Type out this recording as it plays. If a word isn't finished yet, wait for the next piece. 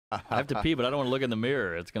I have to pee, but I don't want to look in the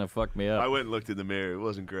mirror. It's gonna fuck me up. I went and looked in the mirror. It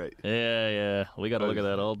wasn't great. Yeah. We got to look at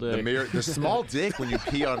that all day. The mirror, the small dick when you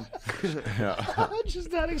pee on.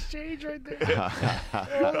 Just that exchange right there.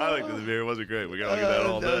 I looked in the mirror. It wasn't great. We got to look at that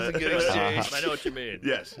all day. That was a good exchange. I know what you mean.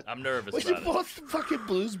 Yes. I'm nervous We're about it. both fucking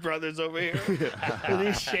Blues Brothers over here with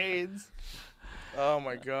these shades. Oh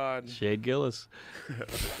my God. Shade Gillis.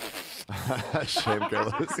 Shame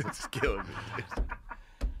Gillis. It's killing me.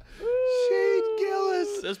 Shade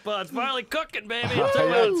Gillis. This pod's finally cooking, baby. It's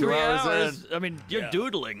about 3 hours hours. I mean, you're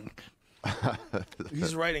doodling.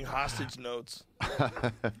 He's writing hostage notes. Who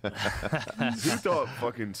thought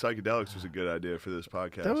fucking psychedelics was a good idea for this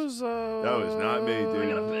podcast? That was not me,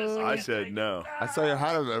 dude. I said no. I saw you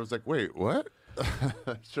had it. I was like, wait, what?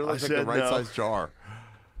 Sure looks like the said right no. size jar.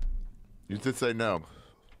 You did say no.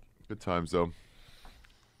 Good times, though.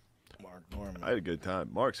 Mark Norman. I had a good time.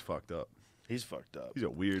 Mark's fucked up. He's fucked up. He's a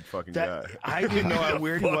weird fucking That, guy. I didn't know how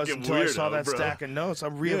weird he was Fucking until I saw weirdo, that bro. stack of notes.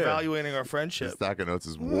 I'm reevaluating our The friendship. stack of notes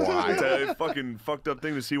is It's wide. a fucking fucked up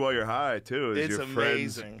thing to see while you're high, too. Is It's your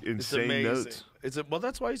amazing. friend's It's insane amazing. notes. Well,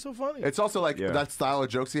 that's why he's so funny. It's also like Yeah. that style of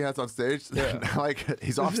jokes he has on stage. Like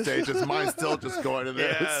he's off stage, his mind's still just going to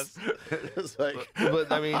this. It's like,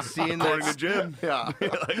 but I mean, seeing Going to the that. gym. yeah.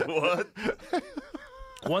 Like, what?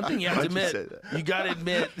 One thing you have to Why'd you admit, say that? you got to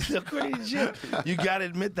admit, according to Jim, you got to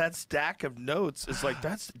admit that stack of notes is like,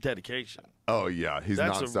 that's dedication. Oh yeah, he's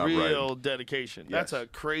That's nonstop a real writing. dedication. Yes. That's a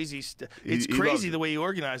crazy. It's He loves crazy it. the way he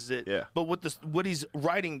organizes it. Yeah. But what he's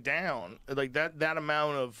writing down, like that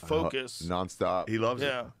amount of focus. Nonstop. He loves it.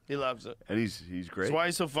 Yeah, he loves it. And he's great. That's why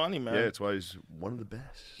he's so funny, man. Yeah, it's why he's one of the best.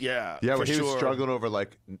 Yeah. Yeah, for when he was sure. struggling over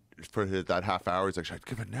like for that half hour, he's like, "Should I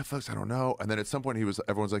give it Netflix? I don't know." And then at some point,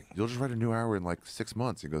 everyone's like, "You'll just write a new hour in like 6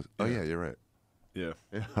 months." He goes, "Oh yeah, you're right." Yeah.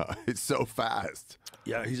 Yeah, it's so fast.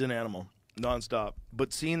 Yeah, he's an animal, nonstop.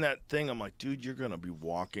 But seeing that thing, I'm like, dude, you're gonna be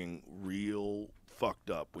walking real fucked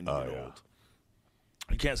up when you get old.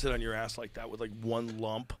 You can't sit on your ass like that with like one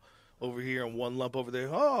lump over here and one lump over there.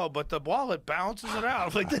 Oh, but the wallet balances it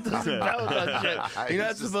out. Like that doesn't balance that shit. You're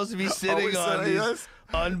not supposed to be sitting always on saying these this.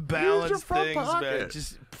 unbalanced Use your front things, man. pocket.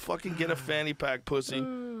 Just fucking get a fanny pack, pussy.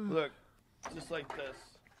 Look, just like this.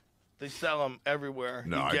 They sell them everywhere.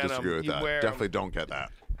 No, you I get disagree 'em, with you that. wear 'em. Definitely don't get that.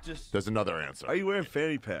 Just There's another answer. Are you wearing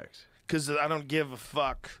fanny packs? because I don't give a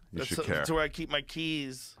fuck. You should care. That's where I keep my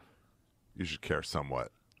keys. You should care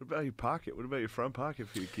somewhat. What about your pocket? What about your front pocket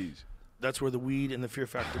for your keys? That's where the weed and the Fear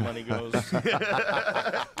Factor money goes.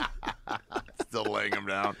 Still laying him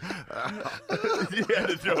down. You had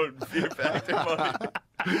to throw in Fear Factor money.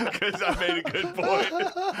 Because I made a good point.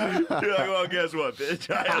 You're like, well, guess what, bitch?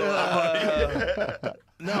 I had a lot of money.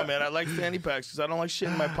 No, man, I like fanny packs because I don't like shit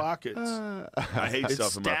in my pockets. I hate It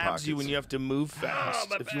stuff in my stabs pockets. you when you have to move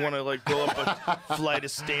fast. If you want to like go up a flight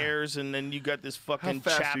of stairs and then you got this fucking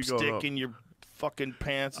fast are you going chapstick up? in your fucking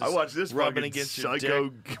pants. I watched this rubbing fucking against your psycho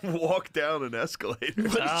dick. walk down an escalator. He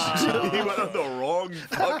went on the wrong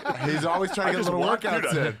fucking... He's always trying to get little walked through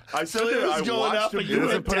workouts that. in. I So stood he there, was I going watched up him and do you it. went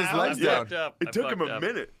doesn't put his down. legs I down. fucked up. It I took him fucked a up.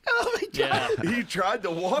 minute. Yeah. He tried to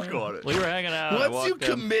walk on it. We were hanging out. I Once you walked in.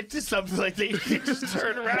 commit to something like that, you can just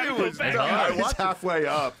turn around and go back. done. I He's watched him. halfway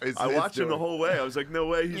up. I watched him the whole way. I was like, no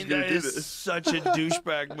way he's going That to do is this. such a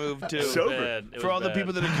douchebag move too. So- Bad. It For was all the bad.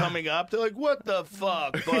 people that are coming up, they're like, "What the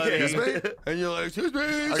fuck, buddy?" Excuse me? And you're like, "Excuse me,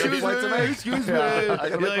 I got a excuse flight to me, make. excuse me." I gotta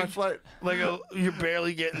You're make my like, flight. you're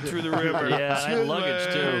barely getting through the river. Yeah, I had Excuse luggage,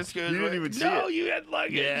 me, too. excuse You didn't me. even see No, it. you had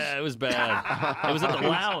luggage. Yeah, it was bad. It was at the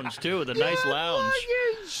lounge too, the nice lounge.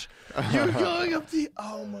 Luggage. You're going up the.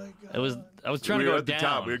 Oh my god. It was. I was trying We to were go at the down.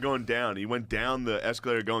 top. We were going down. He went down the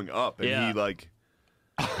escalator going up, and Yeah. he like.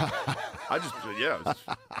 I just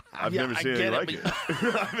I've Yeah, never I seen get anything it, like it.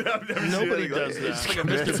 I've never seen Nobody anything does like that. It's like a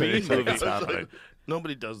Mr. Bean movie. It's happening.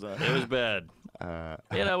 Nobody does that. It was bad.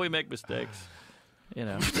 You know, we make mistakes. You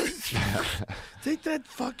know. Take that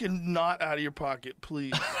fucking knot out of your pocket,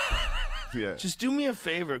 please. Yeah. Just do me a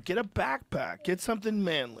favor. Get a backpack. Get something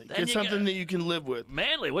manly. Then Get you something got- that you can live with.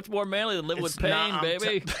 Manly. What's more manly than living It's with pain, not- I'm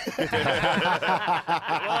baby?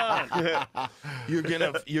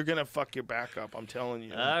 You're gonna fuck your back up. I'm telling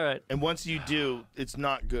you. All right. And once you do, it's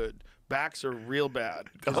not good. Backs are real bad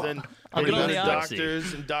because then I'll they get go on to the Oxy.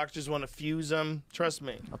 doctors and doctors want to fuse them. Trust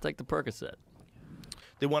me, I'll take the Percocet.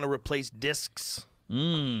 they want to replace discs.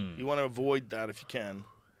 You want to avoid that if you can.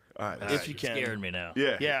 All right. If you can. Scaring me now.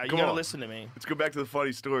 Yeah. Yeah, you Come gotta on. listen to me. Let's go back to the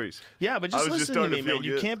funny stories. Yeah, but I just was just listen to starting me, to feel man.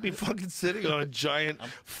 You good. can't be fucking sitting on a giant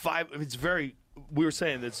five. It's very. We were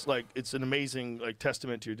saying it's an amazing like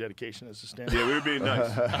testament to your dedication as a stand-up. Yeah, we were being nice.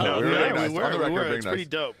 We were Yeah, being nice. we were. On the We record, were. being It's nice. pretty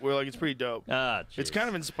dope. We're like, it's pretty dope. Ah, It's jeez. kind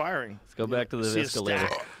of inspiring. Let's go back to the See a escalator.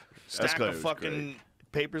 stack of Escalator's fucking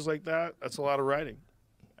papers like that. That's a lot of writing.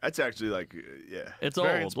 That's actually like, yeah. It's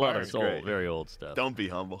Very old. A lot of inspiring. it's old, Great. very old stuff. Don't be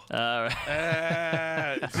humble. All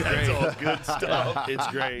right. It's That's great. all good stuff. It's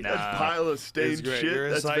great. That's pile of It's stained great. shit. You're a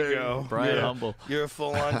That's psycho. Brian yeah. Humble. You're a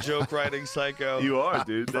full-on joke writing psycho. You are,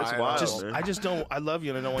 dude. That's Brian, wild, just, man. I just don't. I love you,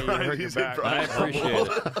 and I don't want you to Brian, hurt your he said back. Brian. I appreciate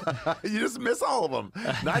it. You just miss all of them.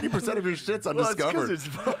 90% of your shit's Well, it's 'cause undiscovered. it's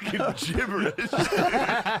fucking gibberish.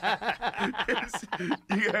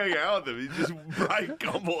 You hang out with him. He's just Brian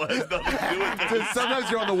Gumble has nothing to do with Dude, this. sometimes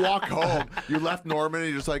you're on the walk home. You left Norman and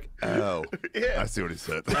you're just like, oh, Yeah. I see what he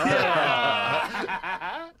said.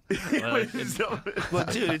 So-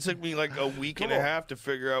 But dude, it took me like a week and a half to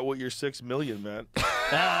figure out what your 6 million meant.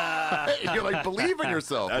 You're like, believe in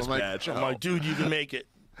yourself. That's I'm like, bad. I'm like, dude, you can make it.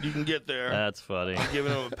 You can get there. That's funny.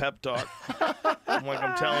 Giving him a pep talk. I'm like,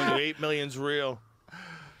 I'm telling you, 8 million's real.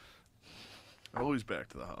 Always back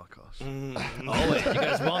to the Holocaust. Always. You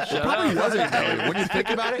guys won't shut probably up. was 8 million. When you think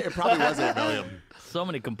about it, it probably was 8 million. So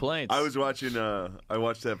many complaints. I was watching. I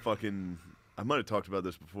watched that fucking. I might have talked about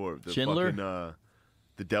this before. The Schindler? Fucking,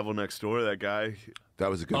 the Devil Next Door. That guy. That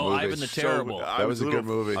was a good Oh, movie. Ivan the Terrible. That was a good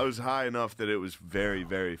movie. I was high enough that it was very,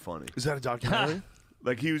 very funny. Is that a documentary?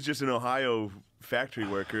 Like he was just an Ohio factory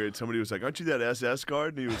worker, and somebody was like, "Aren't you that SS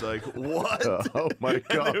guard?" And he was like, "What?" Oh my And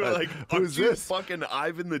god! they were like, "Aren't Who's you this? fucking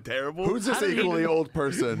Ivan the Terrible?" Who's this How did he equally even- old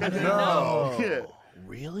person? No. Yeah.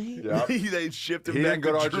 Really? Yeah. They shipped him He back didn't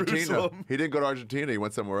go to Argentina. Jerusalem. He didn't go to Argentina. He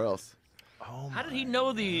went somewhere else. Oh How did he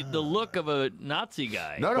know the look of a Nazi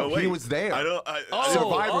guy? No, no, But wait, he was there. I don't. Oh,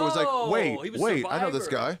 Survivor was like, he wait, was wait, I know this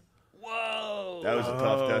Survivor. guy. Whoa. That was a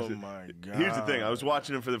tough test. Oh my god. Here's the thing: I was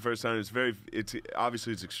watching it for the first time. It's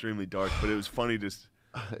obviously it's extremely dark, but it was funny to.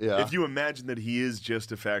 Yeah. If you imagine that he is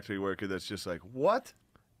just a factory worker, that's just like what?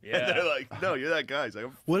 Yeah. And they're like, no, you're that guy. He's like,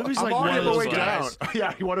 What if he's I'm like one already of on the those way down. guys?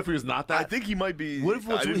 Yeah, what if he was not I that? think he might be. What if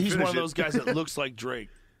I didn't he's one finish of those it. guys that looks like Drake?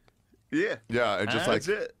 Yeah, Yeah, and just like that's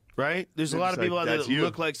it. Right? There's a They're lot just of people like, out there "That's that you."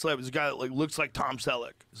 look like celebrities. There's a guy that like looks like Tom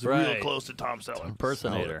Selleck. He's real Right. close to Tom Selleck.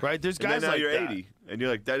 Impersonator. Right? There's And guys then now like you're that. 80, and you're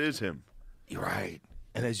like, that is him. You're right.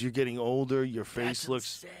 And as you're getting older, your face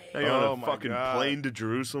looks. Now you're Oh on a my fucking God. plane to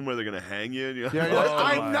Jerusalem where they're gonna hang you. And you're yeah, like, you're like, Oh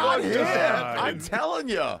I'm my not him. God. I'm telling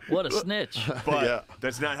you. What a snitch. But Yeah.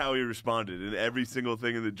 that's not how he responded. And every single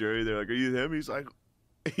thing in the jury, they're like, "Are you him?" He's like,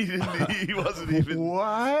 he didn't. He wasn't even.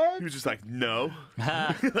 What? He was just like, "No."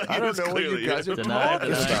 I don't know what you guys are Deny, talking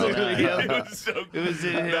deny, about. deny. Yeah. It was so. It was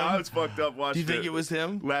him. No, I was fucked up Do watching. you think it was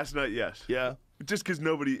him? last night? Yes. Yeah. Just because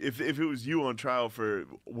nobody. If it was you on trial for,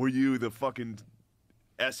 were you the fucking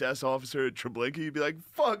SS officer at Treblinka? You'd be like,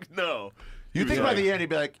 "Fuck no." You He think was by like, the end he'd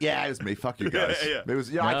be like, yeah, it was me. Fuck you guys. Yeah, yeah. It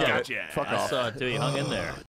was, yeah, I No. get Gotcha. it. Fuck I off. saw it too. He hung in there.